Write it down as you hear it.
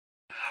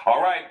All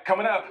right,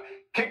 coming up,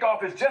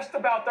 kickoff is just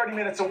about 30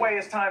 minutes away.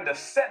 It's time to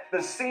set the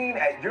scene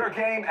at your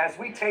game as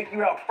we take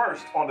you out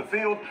first on the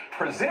field,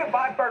 presented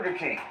by Burger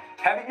King.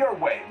 Have it your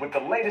way with the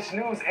latest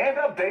news and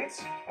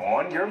updates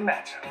on your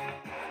matchup.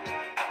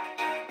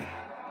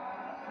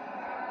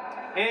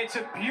 It's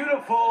a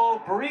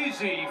beautiful,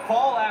 breezy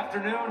fall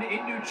afternoon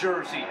in New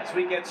Jersey as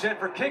we get set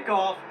for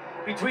kickoff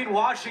between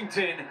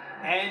Washington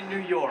and New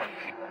York.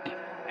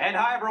 And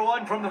hi,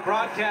 everyone, from the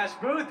broadcast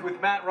booth with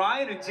Matt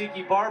Ryan and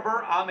Tiki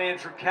Barber. I'm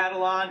Andrew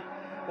Catalan.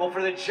 Well,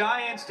 for the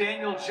Giants,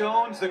 Daniel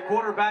Jones, the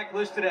quarterback,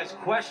 listed as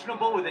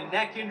questionable with a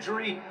neck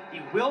injury.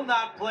 He will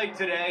not play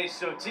today.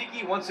 So,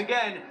 Tiki, once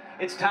again,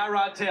 it's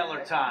Tyrod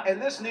Taylor time.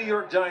 And this New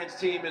York Giants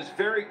team is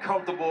very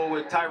comfortable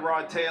with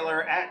Tyrod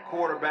Taylor at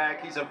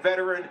quarterback. He's a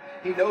veteran.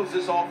 He knows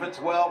this offense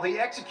well. He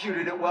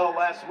executed it well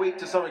last week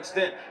to some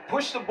extent.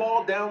 Pushed the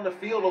ball down the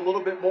field a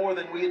little bit more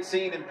than we had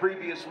seen in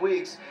previous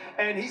weeks.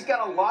 And he's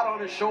got a lot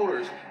on his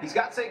shoulders. He's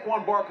got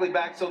Saquon Barkley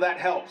back, so that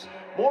helps.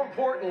 More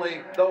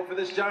importantly, though, for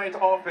this Giants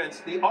offense,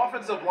 the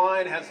offensive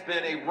line has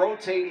been a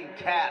rotating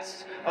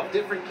cast of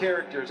different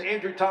characters.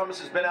 Andrew Thomas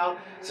has been out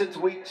since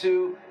week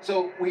 2,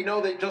 so we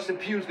know that Justin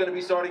Pugh is going to be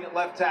starting at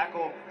left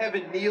tackle.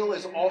 Evan Neal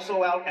is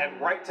also out at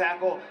right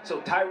tackle, so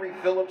Tyree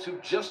Phillips, who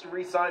just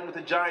re-signed with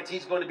the Giants,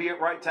 he's going to be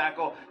at right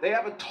tackle. They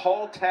have a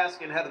tall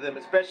task ahead of them,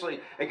 especially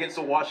against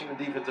the Washington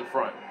defensive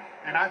front.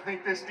 And I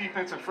think this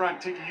defensive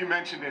front, Tiki, you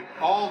mentioned it,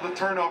 all the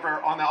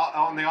turnover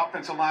on the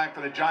offensive line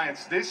for the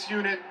Giants. This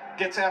unit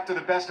gets after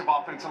the best of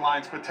offensive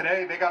lines, but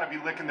today they got to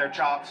be licking their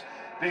chops.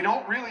 They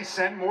don't really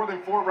send more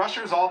than 4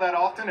 rushers all that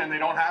often, and they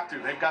don't have to.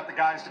 They've got the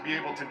guys to be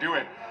able to do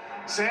it.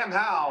 Sam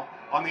Howell,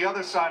 on the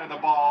other side of the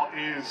ball,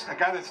 is a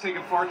guy that's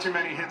taken far too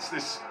many hits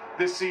this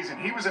season.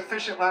 He was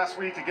efficient last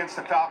week against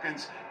the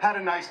Falcons, had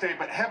a nice day,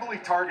 but heavily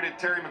targeted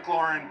Terry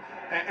McLaurin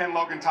and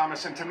Logan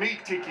Thomas. And to me,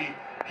 Tiki,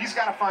 he's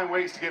got to find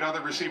ways to get other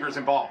receivers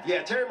involved.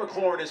 Yeah, Terry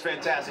McLaurin is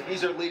fantastic.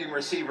 He's their leading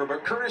receiver.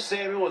 But Curtis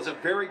Samuel is a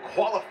very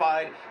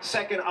qualified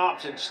second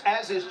option,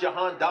 as is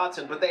Jahan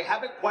Dotson. But they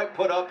haven't quite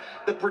put up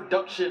the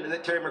production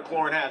that Terry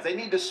McLaurin has. They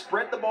need to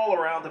spread the ball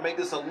around to make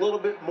this a little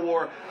bit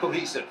more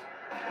cohesive.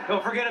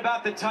 Don't forget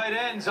about the tight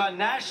ends on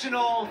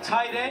National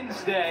Tight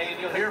Ends Day.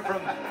 And you'll hear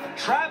from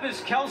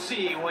Travis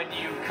Kelce when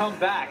you come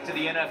back to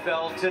the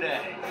NFL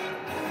today.